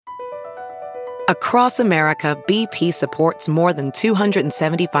Across America, BP supports more than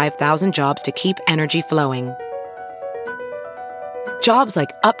 275,000 jobs to keep energy flowing. Jobs like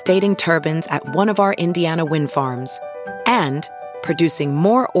updating turbines at one of our Indiana wind farms and producing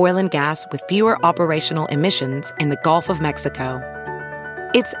more oil and gas with fewer operational emissions in the Gulf of Mexico.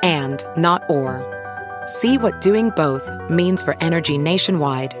 It's and, not or. See what doing both means for energy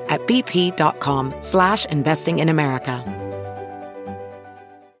nationwide at bp.com/investing in America.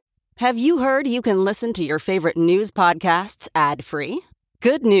 Have you heard you can listen to your favorite news podcasts ad-free?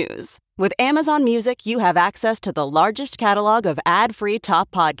 Good news. With Amazon Music, you have access to the largest catalog of ad-free top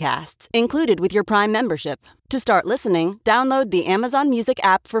podcasts included with your Prime membership. To start listening, download the Amazon Music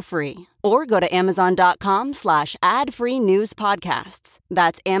app for free or go to amazon.com/ad-free news podcasts.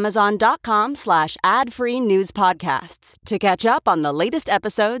 That's amazon.com/ad-free news podcasts to catch up on the latest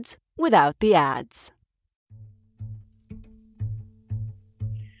episodes without the ads.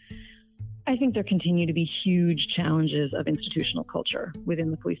 I think there continue to be huge challenges of institutional culture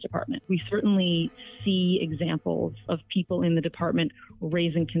within the police department. We certainly see examples of people in the department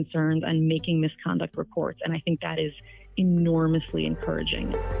raising concerns and making misconduct reports, and I think that is enormously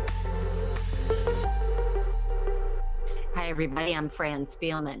encouraging. Hi, everybody. I'm Fran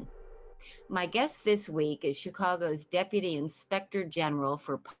Spielman. My guest this week is Chicago's Deputy Inspector General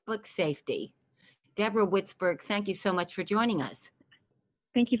for Public Safety, Deborah Witzburg. Thank you so much for joining us.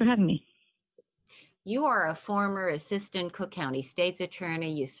 Thank you for having me. You are a former assistant Cook County State's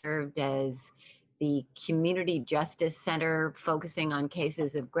Attorney. You served as the Community Justice Center, focusing on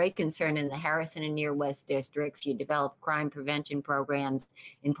cases of great concern in the Harrison and Near West districts. You developed crime prevention programs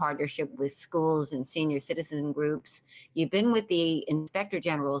in partnership with schools and senior citizen groups. You've been with the Inspector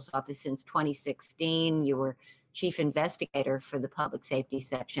General's office since 2016. You were chief investigator for the public safety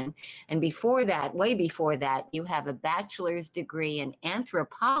section. And before that, way before that, you have a bachelor's degree in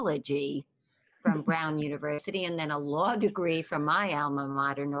anthropology from Brown University, and then a law degree from my alma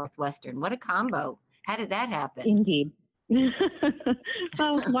mater, Northwestern. What a combo. How did that happen? Indeed.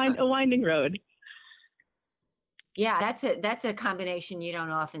 Well, a winding road. Yeah, that's a combination you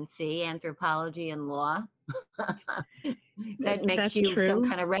don't often see, anthropology and law. That makes That's you true. Some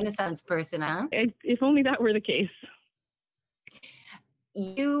kind of Renaissance person, huh? If only that were the case.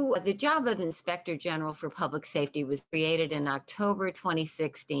 The job of Inspector General for Public Safety was created in October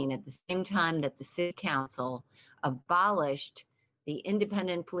 2016 at the same time that the City Council abolished the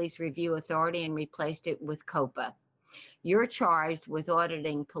Independent Police Review Authority and replaced it with COPA. You're charged with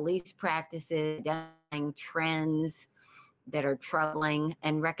auditing police practices, identifying trends that are troubling,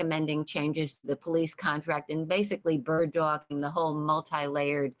 and recommending changes to the police contract, and basically bird dogging the whole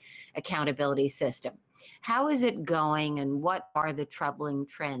multi-layered accountability system. How is it going, and what are the troubling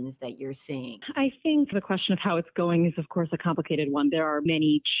trends that you're seeing? I think the question of how it's going is, of course, a complicated one. There are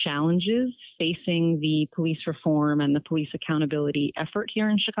many challenges facing the police reform and the police accountability effort here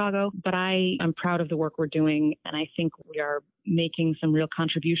in Chicago, but I am proud of the work we're doing, and I think we are making some real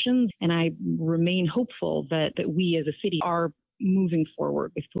contributions, and I remain hopeful that we as a city are moving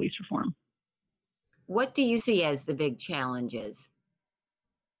forward with police reform. What do you see as the big challenges?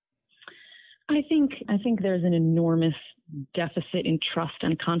 I think there's an enormous deficit in trust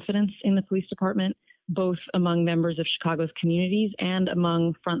and confidence in the police department, both among members of Chicago's communities and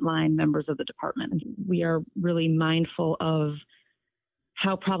among frontline members of the department. We are really mindful of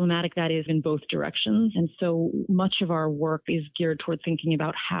how problematic that is in both directions. And so much of our work is geared toward thinking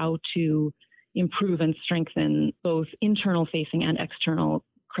about how to improve and strengthen both internal facing and external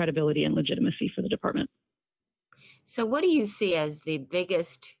credibility and legitimacy for the department. So what do you see as the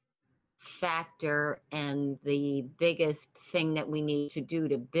biggest factor and the biggest thing that we need to do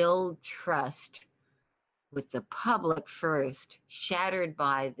to build trust with the public first, shattered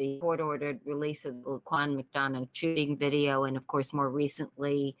by the court-ordered release of the Laquan McDonough shooting video, and of course more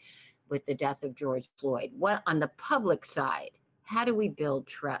recently with the death of George Floyd? What, on the public side, how do we build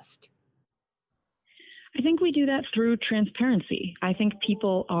trust? I think we do that through transparency. I think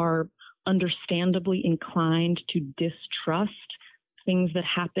people are understandably inclined to distrust things that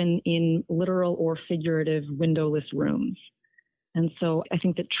happen in literal or figurative windowless rooms. And so I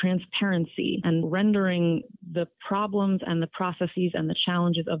think that transparency and rendering the problems and the processes and the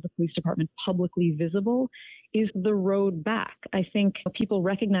challenges of the police department publicly visible is the road back. I think people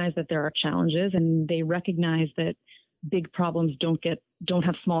recognize that there are challenges, and they recognize that big problems don't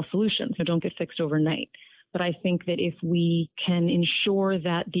have small solutions, or don't get fixed overnight. But I think that if we can ensure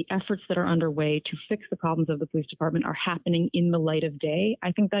that the efforts that are underway to fix the problems of the police department are happening in the light of day,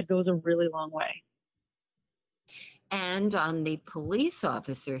 I think that goes a really long way. And on the police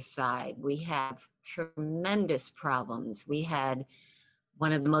officer side, we have tremendous problems. We had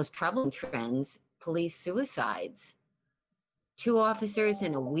One of the most troubling trends, police suicides. 2 officers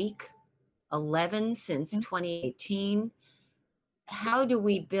in a week, 11 since 2018. How do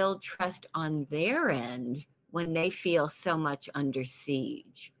we build trust on their end when they feel so much under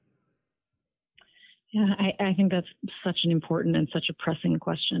siege? Yeah, I think that's such an important and such a pressing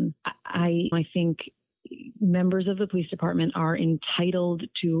question. I think members of the police department are entitled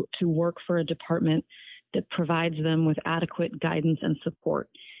to work for a department that provides them with adequate guidance and support.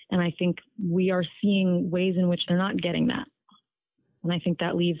 And I think we are seeing ways in which they're not getting that. And I think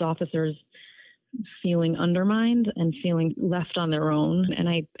that leaves officers feeling undermined and feeling left on their own. And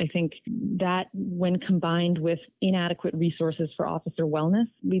I think that, when combined with inadequate resources for officer wellness,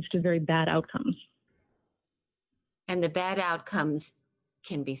 leads to very bad outcomes. And the bad outcomes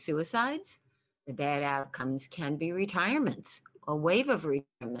can be suicides. The bad outcomes can be retirements, a wave of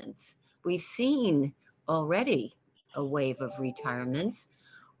retirements. We've seen already a wave of retirements.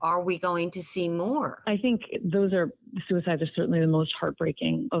 Are we going to see more? I think suicides are certainly the most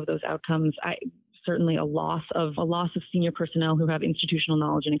heartbreaking of those outcomes. Certainly a loss of senior personnel who have institutional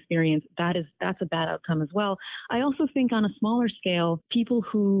knowledge and experience. That's a bad outcome as well. I also think on a smaller scale, people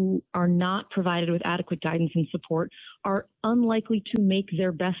who are not provided with adequate guidance and support are unlikely to make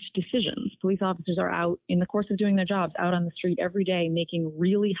their best decisions. Police officers are out in the course of doing their jobs, out on the street every day, making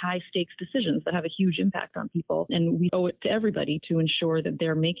really high stakes decisions that have a huge impact on people. And we owe it to everybody to ensure that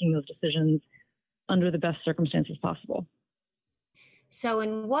they're making those decisions under the best circumstances possible. So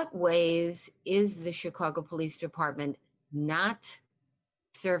in what ways is the Chicago Police Department not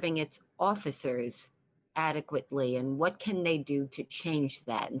serving its officers adequately, and what can they do to change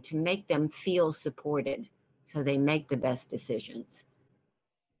that and to make them feel supported so they make the best decisions?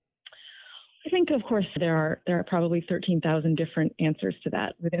 I think, of course, there are probably 13,000 different answers to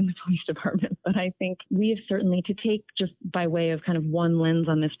that within the police department. But I think we have certainly, to take just by way of kind of one lens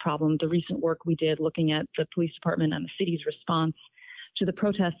on this problem, the recent work we did looking at the police department and the city's response to the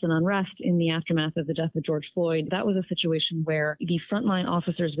protests and unrest in the aftermath of the death of George Floyd. That was a situation where the frontline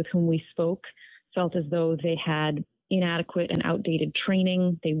officers with whom we spoke felt as though they had inadequate and outdated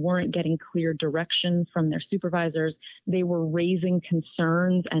training. They weren't getting clear direction from their supervisors. They were raising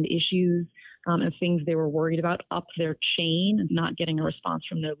concerns and issues and things they were worried about up their chain and not getting a response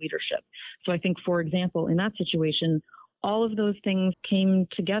from their leadership. So I think, for example, in that situation, all of those things came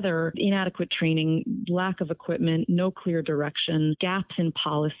together: inadequate training, lack of equipment, no clear direction, gaps in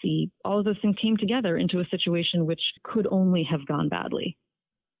policy. All of those things came together into a situation which could only have gone badly.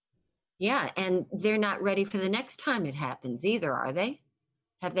 Yeah, and they're not ready for the next time it happens either, are they?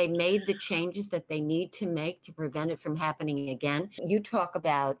 Have they made the changes that they need to make to prevent it from happening again? You talk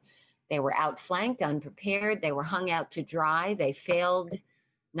about they were outflanked, unprepared, they were hung out to dry, they failed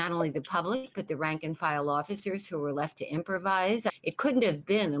not only the public, but the rank and file officers who were left to improvise. It couldn't have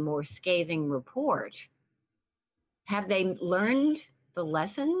been a more scathing report. Have they learned the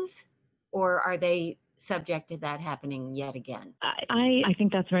lessons, or are they subject to that happening yet again? I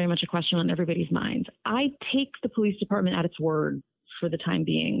think that's very much a question on everybody's mind. I take the police department at its word for the time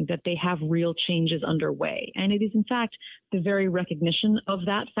being that they have real changes underway. And it is, in fact, the very recognition of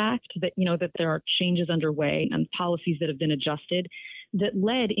that fact that, that there are changes underway and policies that have been adjusted that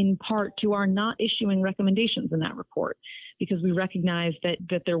led in part to our not issuing recommendations in that report, because we recognized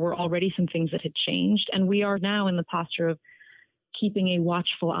that there were already some things that had changed. And we are now in the posture of keeping a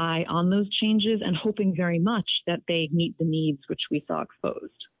watchful eye on those changes and hoping very much that they meet the needs which we saw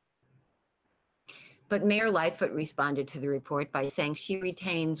exposed. But Mayor Lightfoot responded to the report by saying she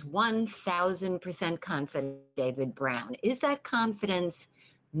retains 1,000% confidence in David Brown. Is that confidence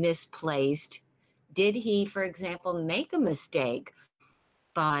misplaced? Did he, for example, make a mistake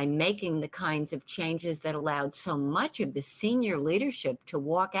by making the kinds of changes that allowed so much of the senior leadership to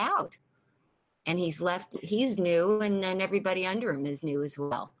walk out? And he's new, and then everybody under him is new as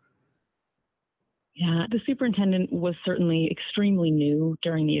well. Yeah, the superintendent was certainly extremely new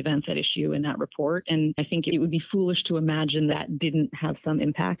during the events at issue in that report. And I think it would be foolish to imagine that didn't have some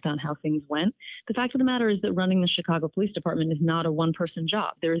impact on how things went. The fact of the matter is that running the Chicago Police Department is not a one-person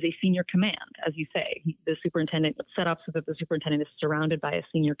job. There is a senior command, as you say. The superintendent is set up so that the superintendent is surrounded by a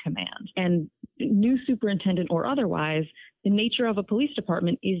senior command. And new superintendent or otherwise, the nature of a police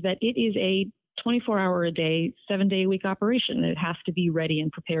department is that it is a 24-hour-a-day, 7-day-a-week operation. It has to be ready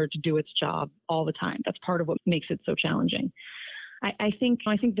and prepared to do its job all the time. That's part of what makes it so challenging. I think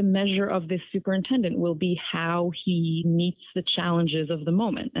the measure of this superintendent will be how he meets the challenges of the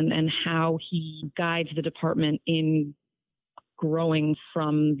moment and how he guides the department in growing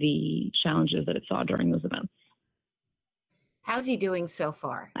from the challenges that it saw during those events. How's he doing so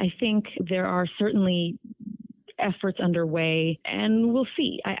far? I think there are certainly efforts underway, and we'll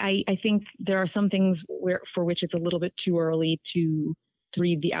see. I think there are some things for which it's a little bit too early to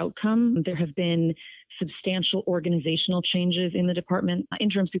read the outcome. There have been substantial organizational changes in the department.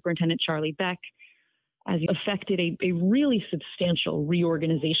 Interim Superintendent Charlie Beck has effected a really substantial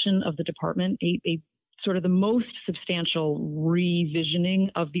reorganization of the department, a sort of the most substantial revisioning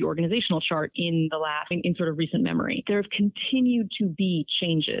of the organizational chart in sort of recent memory. There have continued to be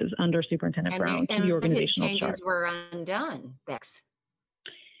changes under Superintendent Brown to the organizational his changes chart. were undone, Bex.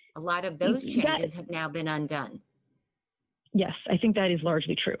 A lot of those changes have now been undone. Yes, I think that is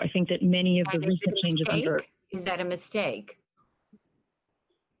largely true. I think that many of the recent changes under... Is that a mistake?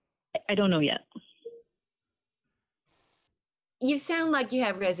 I don't know yet. You sound like you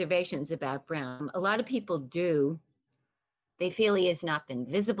have reservations about Brown. A lot of people do. They feel he has not been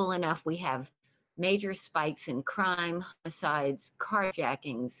visible enough. We have major spikes in crime, homicides,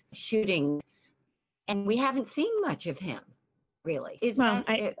 carjackings, shootings, and we haven't seen much of him, really. How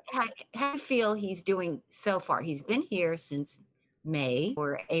do you feel he's doing so far? He's been here since May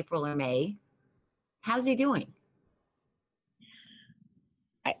or April or May. How's he doing?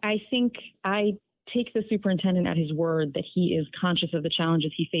 I think I take the superintendent at his word that he is conscious of the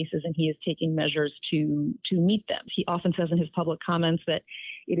challenges he faces and he is taking measures to meet them. He often says in his public comments that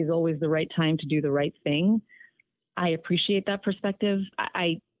it is always the right time to do the right thing. I appreciate that perspective.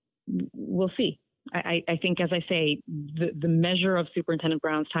 We'll see. I think, as I say, the measure of Superintendent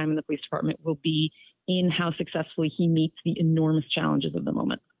Brown's time in the police department will be in how successfully he meets the enormous challenges of the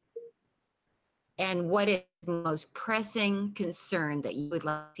moment. And what is the most pressing concern that you would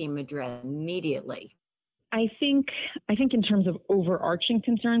like to see him address immediately? I think in terms of overarching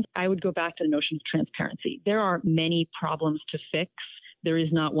concerns, I would go back to the notion of transparency. There are many problems to fix. There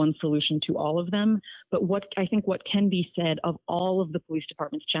is not one solution to all of them. But what can be said of all of the police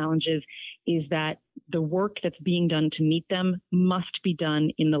department's challenges is that the work that's being done to meet them must be done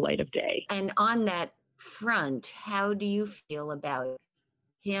in the light of day. And on that front, how do you feel about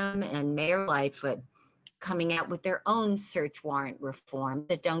him and Mayor Lightfoot coming out with their own search warrant reform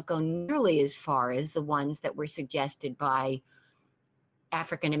that don't go nearly as far as the ones that were suggested by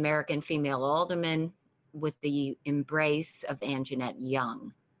African-American female aldermen, with the embrace of Anjanette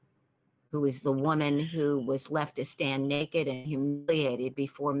Young, who is the woman who was left to stand naked and humiliated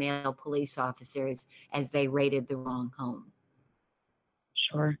before male police officers as they raided the wrong home?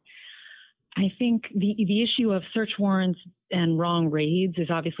 Sure. I think the issue of search warrants and wrong raids is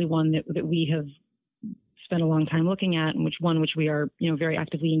obviously one that we have spent a long time looking at, and which we are very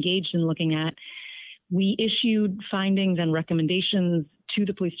actively engaged in looking at. We issued findings and recommendations to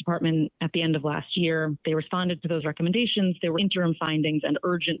the police department at the end of last year. They responded to those recommendations. There were interim findings and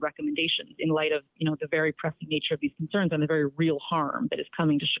urgent recommendations in light of the very pressing nature of these concerns and the very real harm that is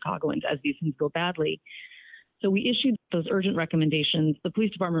coming to Chicagoans as these things go badly. So we issued those urgent recommendations. The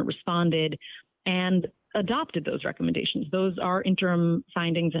police department responded and adopted those recommendations. Those are interim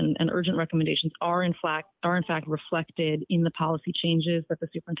findings and urgent recommendations are in fact reflected in the policy changes that the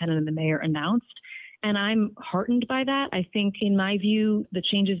superintendent and the mayor announced. And I'm heartened by that. I think, in my view, the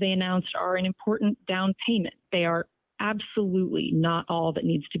changes they announced are an important down payment. They are absolutely not all that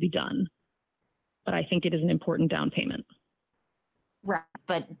needs to be done, but I think it is an important down payment. Right.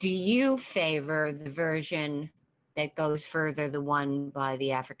 But do you favor the version that goes further, the one by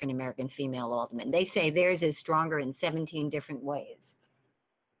the African-American female alderman? They say theirs is stronger in 17 different ways.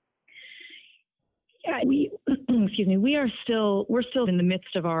 Yeah, we're still in the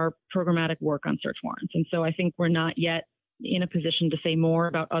midst of our programmatic work on search warrants. And so I think we're not yet in a position to say more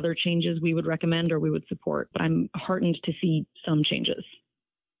about other changes we would recommend or we would support, but I'm heartened to see some changes.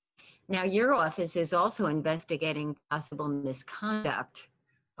 Now, your office is also investigating possible misconduct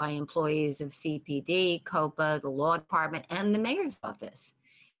by employees of CPD, COPA, the law department, and the mayor's office.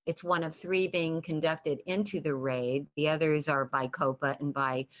 It's one of 3 being conducted into the raid. The others are by COPA and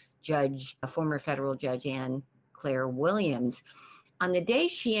by former federal judge Ann Claire Williams. On the day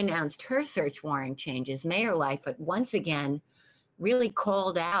she announced her search warrant changes, Mayor Lightfoot once again really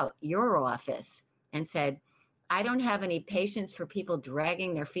called out your office and said, I don't have any patience for people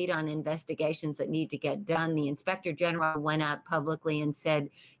dragging their feet on investigations that need to get done. The Inspector General went out publicly and said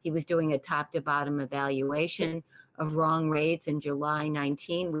he was doing a top to bottom evaluation of wrong raids in July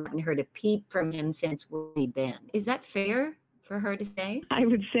 19. We haven't heard a peep from him since where we've been. Is that fair for her to say? I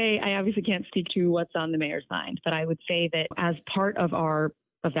would say, I obviously can't speak to what's on the mayor's mind, but I would say that as part of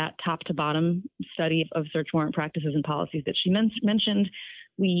that top to bottom study of search warrant practices and policies that she mentioned,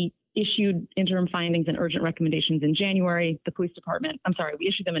 we issued interim findings and urgent recommendations in January. We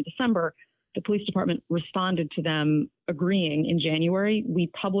issued them in December. The police department responded to them agreeing in January. We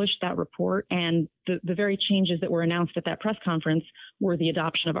published that report, and the very changes that were announced at that press conference were the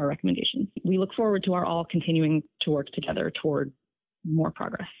adoption of our recommendations. We look forward to our all continuing to work together toward more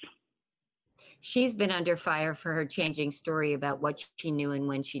progress. She's been under fire for her changing story about what she knew and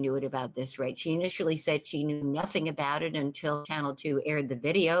when she knew it about this raid. She initially said she knew nothing about it until Channel 2 aired the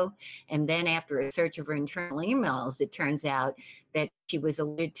video. And then after a search of her internal emails, it turns out that she was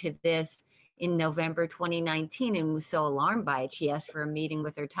alerted to this in November 2019 and was so alarmed by it, she asked for a meeting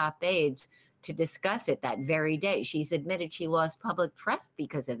with her top aides to discuss it that very day. She's admitted she lost public trust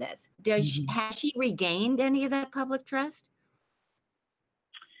because of this. Has she regained any of that public trust?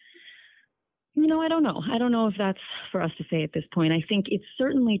 I don't know. I don't know if that's for us to say at this point. I think it's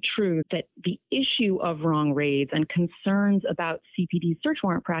certainly true that the issue of wrong raids and concerns about CPD search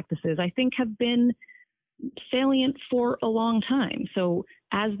warrant practices, I think, have been salient for a long time. So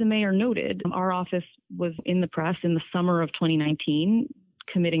as the mayor noted, our office was in the press in the summer of 2019,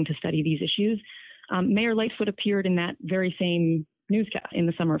 committing to study these issues. Mayor Lightfoot appeared in that very same newscast in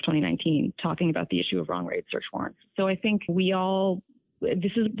the summer of 2019, talking about the issue of wrong raid search warrants. So I think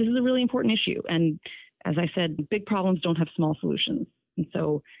this is a really important issue. And as I said, big problems don't have small solutions. And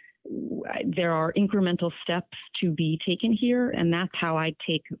so there are incremental steps to be taken here. And that's how I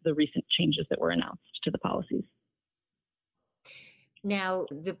take the recent changes that were announced to the policies. Now,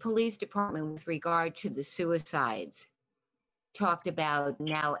 the police department, with regard to the suicides, talked about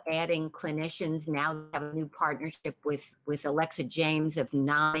now adding clinicians. Now they have a new partnership with Alexa James of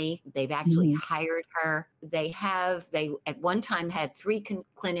NAMI. They've actually hired her. They at one time had 3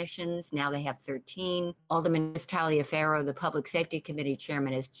 clinicians. Now they have 13. Alderman Taliaferro, the Public Safety Committee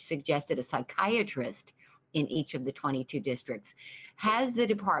chairman, has suggested a psychiatrist in each of the 22 districts. Has the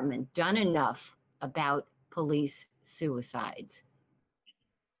department done enough about police suicides?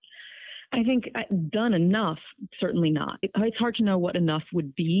 I think done enough, certainly not. It's hard to know what enough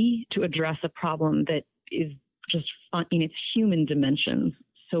would be to address a problem that is just in its human dimensions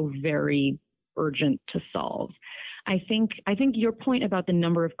so very urgent to solve. I think your point about the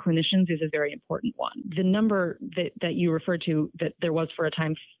number of clinicians is a very important one. The number that you referred to, that there was for a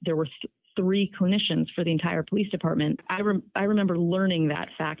time, there were 3 clinicians for the entire police department. I remember learning that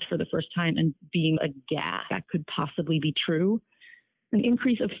fact for the first time and being aghast that could possibly be true. An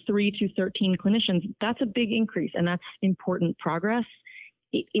increase of 3 to 13 clinicians, that's a big increase, and that's important progress.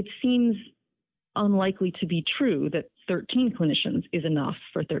 It seems unlikely to be true that 13 clinicians is enough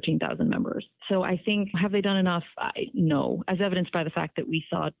for 13,000 members. So I think, have they done enough? No. As evidenced by the fact that we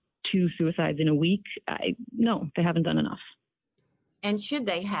saw 2 suicides in a week, no, they haven't done enough. And should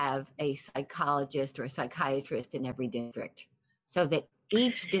they have a psychologist or a psychiatrist in every district so that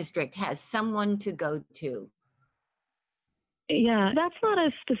each district has someone to go to? Yeah, that's not a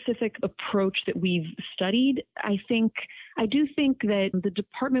specific approach that we've studied. I do think that the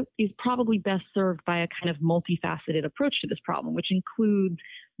department is probably best served by a kind of multifaceted approach to this problem, which includes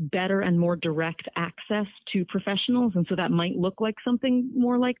better and more direct access to professionals. And so that might look like something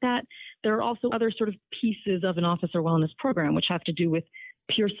more like that. There are also other sort of pieces of an officer wellness program, which have to do with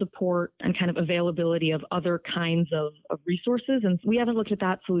peer support and kind of availability of other kinds of resources. And we haven't looked at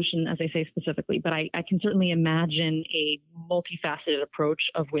that solution, as I say, specifically, but I can certainly imagine a multifaceted approach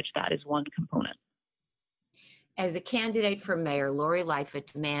of which that is one component. As a candidate for mayor, Lori Lightfoot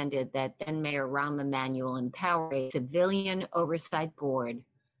demanded that then Mayor Rahm Emanuel empower a civilian oversight board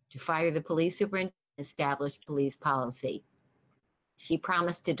to fire the police superintendent and establish police policy. She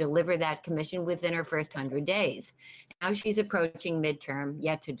promised to deliver that commission within her first 100 days. Now she's approaching midterm,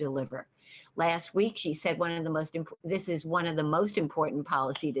 yet to deliver. Last week, she said this is one of the most important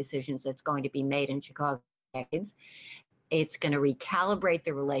policy decisions that's going to be made in Chicago decades. It's going to recalibrate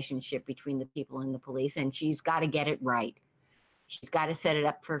the relationship between the people and the police, and she's got to get it right. She's got to set it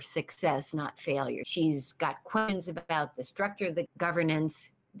up for success, not failure. She's got questions about the structure of the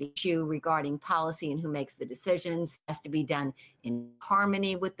governance. The issue regarding policy and who makes the decisions has to be done in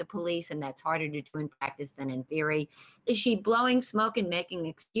harmony with the police, and that's harder to do in practice than in theory. Is she blowing smoke and making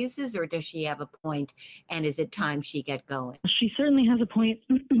excuses, or does she have a point, and is it time she get going? She certainly has a point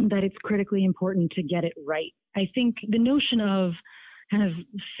that it's critically important to get it right. I think the notion of kind of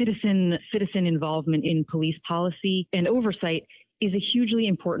citizen involvement in police policy and oversight is a hugely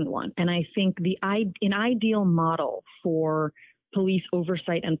important one. And I think an ideal model for police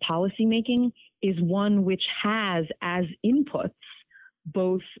oversight and policymaking is one which has as inputs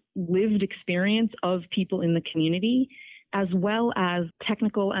both lived experience of people in the community as well as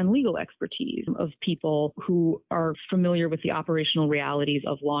technical and legal expertise of people who are familiar with the operational realities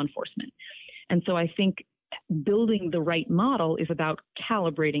of law enforcement. And so I think building the right model is about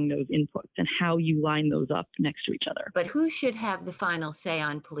calibrating those inputs and how you line those up next to each other. But who should have the final say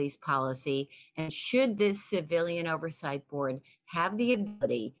on police policy? And should this civilian oversight board have the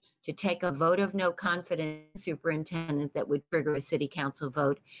ability to take a vote of no confidence in the superintendent that would trigger a city council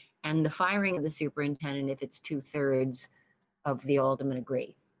vote and the firing of the superintendent if it's 2/3 of the aldermen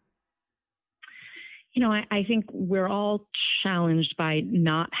agree? I think we're all challenged by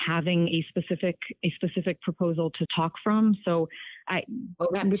not having a specific proposal to talk from. So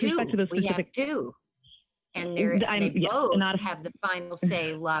with respect to those specific, we have two. And they both have the final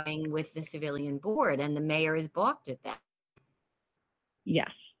say lying with the civilian board, and the mayor is balked at that.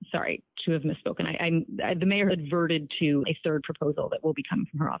 Yes. Sorry to have misspoken. The mayor adverted to a third proposal that will be coming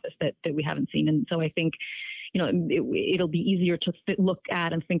from her office that we haven't seen. And so I think, it'll be easier to look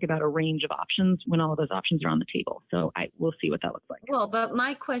at and think about a range of options when all of those options are on the table. So we'll see what that looks like. Well, but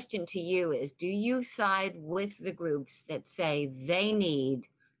my question to you is, do you side with the groups that say they need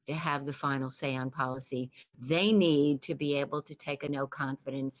to have the final say on policy? They need to be able to take a no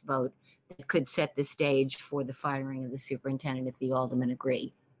confidence vote that could set the stage for the firing of the superintendent if the aldermen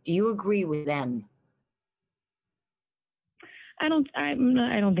agree. Do you agree with them? I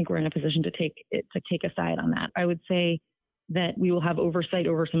don't think we're in a position to take a side on that. I would say that we will have oversight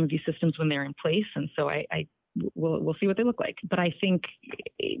over some of these systems when they're in place, and so we'll see what they look like. But I think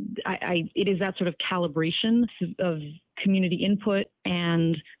it is that sort of calibration of community input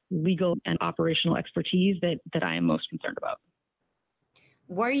and legal and operational expertise that I am most concerned about.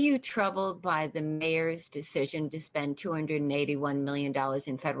 Were you troubled by the mayor's decision to spend $281 million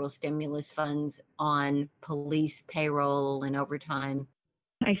in federal stimulus funds on police payroll and overtime?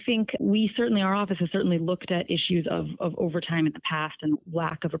 I think our office has certainly looked at issues of overtime in the past and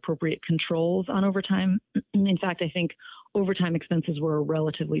lack of appropriate controls on overtime. In fact, I think overtime expenses were a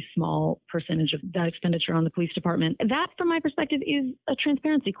relatively small percentage of that expenditure on the police department. That, from my perspective, is a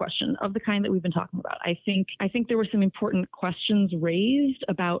transparency question of the kind that we've been talking about. I think there were some important questions raised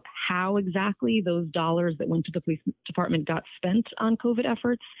about how exactly those dollars that went to the police department got spent on COVID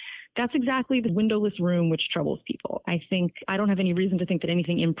efforts. That's exactly the windowless room which troubles people. I don't have any reason to think that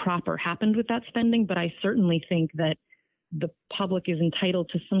anything improper happened with that spending, but I certainly think that the public is entitled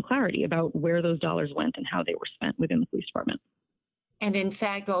to some clarity about where those dollars went and how they were spent within the police department. And in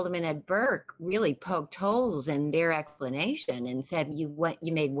fact, Alderman Ed Burke really poked holes in their explanation and said you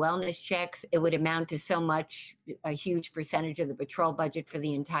made wellness checks. It would amount to so much, a huge percentage of the patrol budget for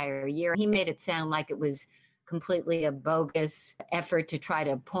the entire year. He made it sound like it was completely a bogus effort to try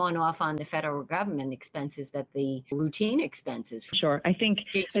to pawn off on the federal government expenses that the routine expenses. Sure. I think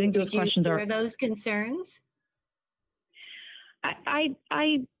those questions are those concerns. I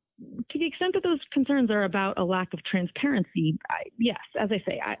to the extent that those concerns are about a lack of transparency, yes, as I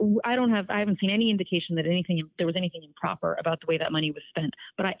say, I haven't seen any indication that there was anything improper about the way that money was spent.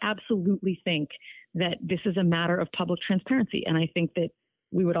 But I absolutely think that this is a matter of public transparency, and I think that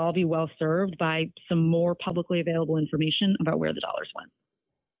we would all be well served by some more publicly available information about where the dollars went.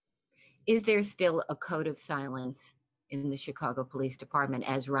 Is there still a code of silence in the Chicago Police Department,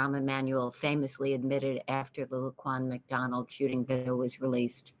 as Rahm Emanuel famously admitted after the Laquan McDonald shooting video was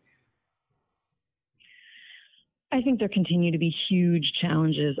released? I think there continue to be huge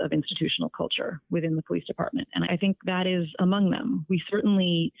challenges of institutional culture within the police department, and I think that is among them. We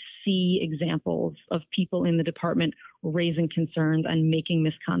certainly see examples of people in the department raising concerns and making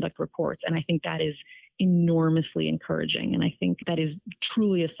misconduct reports, and I think that is enormously encouraging, and I think that is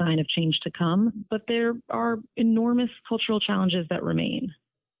truly a sign of change to come. But there are enormous cultural challenges that remain.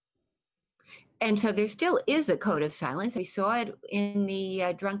 And so there still is a code of silence. We saw it in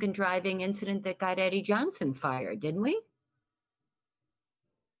the drunken driving incident that got Eddie Johnson fired, didn't we?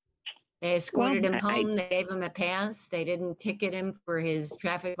 They escorted him home. They gave him a pass. They didn't ticket him for his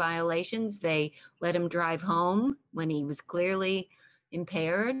traffic violations. They let him drive home when he was clearly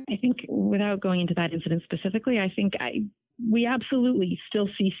impaired. I think, without going into that incident specifically, we absolutely still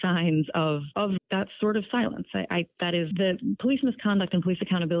see signs of that sort of silence. That is, the police misconduct and police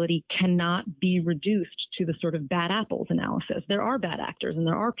accountability cannot be reduced to the sort of bad apples analysis. There are bad actors and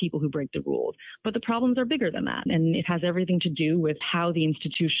there are people who break the rules, but the problems are bigger than that. And it has everything to do with how the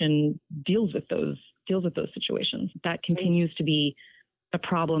institution deals with those situations. That continues to be a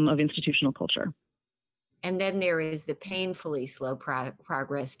problem of institutional culture. And then there is the painfully slow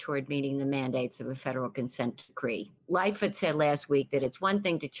progress toward meeting the mandates of a federal consent decree. Lightfoot said last week that it's one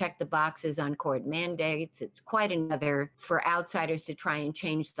thing to check the boxes on court mandates. It's quite another for outsiders to try and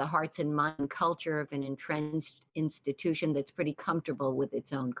change the hearts and mind culture of an entrenched institution that's pretty comfortable with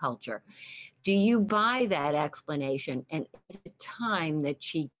its own culture. Do you buy that explanation? And is it time that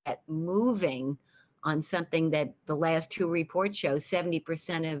she get moving on something that the last two reports show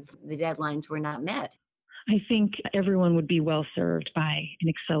 70% of the deadlines were not met. I think everyone would be well served by an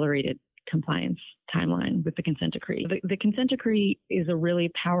accelerated compliance timeline with the consent decree. The consent decree is a really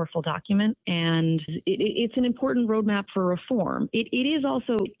powerful document, and it's an important roadmap for reform. It is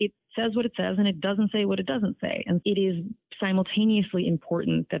also, it says what it says, and it doesn't say what it doesn't say. And it is simultaneously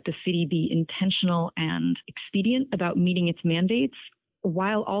important that the city be intentional and expedient about meeting its mandates,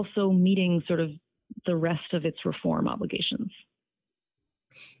 while also meeting sort of the rest of its reform obligations.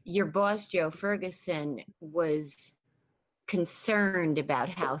 Your boss, Joe Ferguson, was concerned about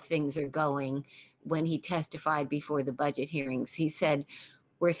how things are going when he testified before the budget hearings. He said,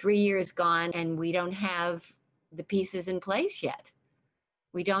 we're 3 years gone and we don't have the pieces in place yet.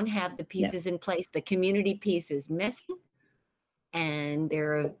 We don't have the pieces in place. The community piece is missing, and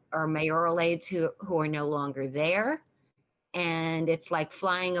there are mayoral aides who are no longer there. And it's like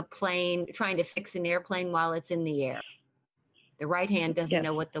flying a plane, trying to fix an airplane while it's in the air. The right hand doesn't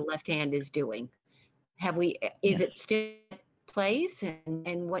know what the left hand is doing. Is it still in place,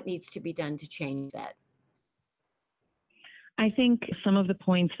 and what needs to be done to change that? I think some of the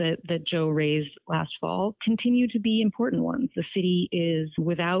points that Joe raised last fall continue to be important ones. The city is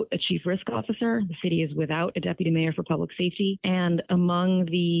without a chief risk officer. The city is without a deputy mayor for public safety. And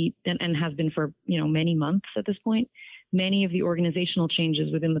and has been for many months at this point, many of the organizational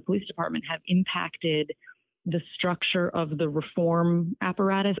changes within the police department have impacted the structure of the reform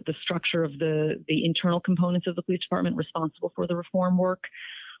apparatus, the structure of the internal components of the police department responsible for the reform work.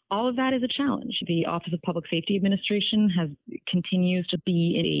 All of that is a challenge. The Office of Public Safety Administration continues to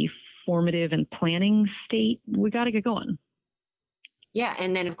be in a formative and planning state. We got to get going. Yeah,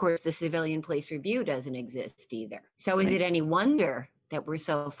 and then of course the Civilian Police Review doesn't exist either. So is it any wonder that we're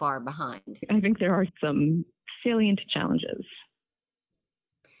so far behind? I think there are some salient challenges.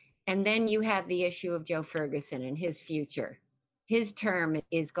 And then you have the issue of Joe Ferguson and his future. His term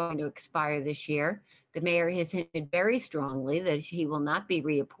is going to expire this year. The mayor has hinted very strongly that he will not be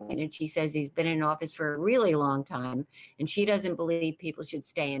reappointed. She says he's been in office for a really long time, and she doesn't believe people should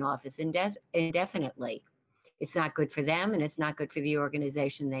stay in office indefinitely. It's not good for them, and it's not good for the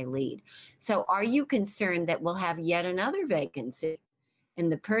organization they lead. So are you concerned that we'll have yet another vacancy,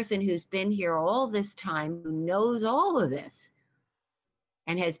 and the person who's been here all this time, who knows all of this,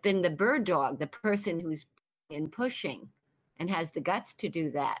 and has been the bird dog, the person who's been pushing and has the guts to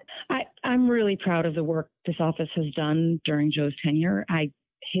do that? I'm really proud of the work this office has done during Joe's tenure.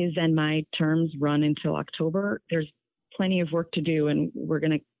 His and my terms run until October. There's plenty of work to do, and we're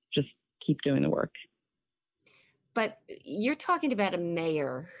going to just keep doing the work. But you're talking about a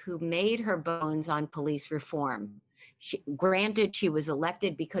mayor who made her bones on police reform. Granted, she was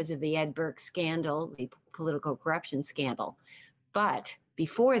elected because of the Ed Burke scandal, the political corruption scandal. But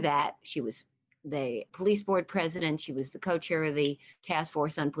before that, she was the police board president. She was the co-chair of the task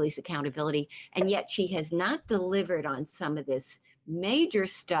force on police accountability. And yet she has not delivered on some of this major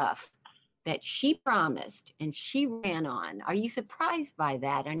stuff that she promised and she ran on. Are you surprised by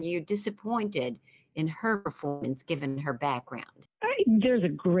that? And you're disappointed in her performance given her background? There's a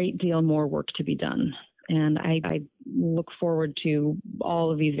great deal more work to be done. And I look forward to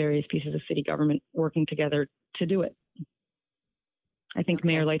all of these various pieces of city government working together to do it. I think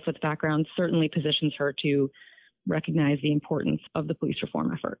Mayor Lightfoot's background certainly positions her to recognize the importance of the police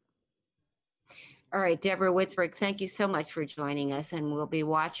reform effort. All right, Deborah Witzburg, thank you so much for joining us, and we'll be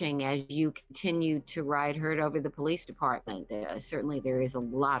watching as you continue to ride herd over the police department. Certainly there is a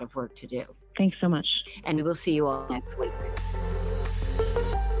lot of work to do. Thanks so much. And we'll see you all next week.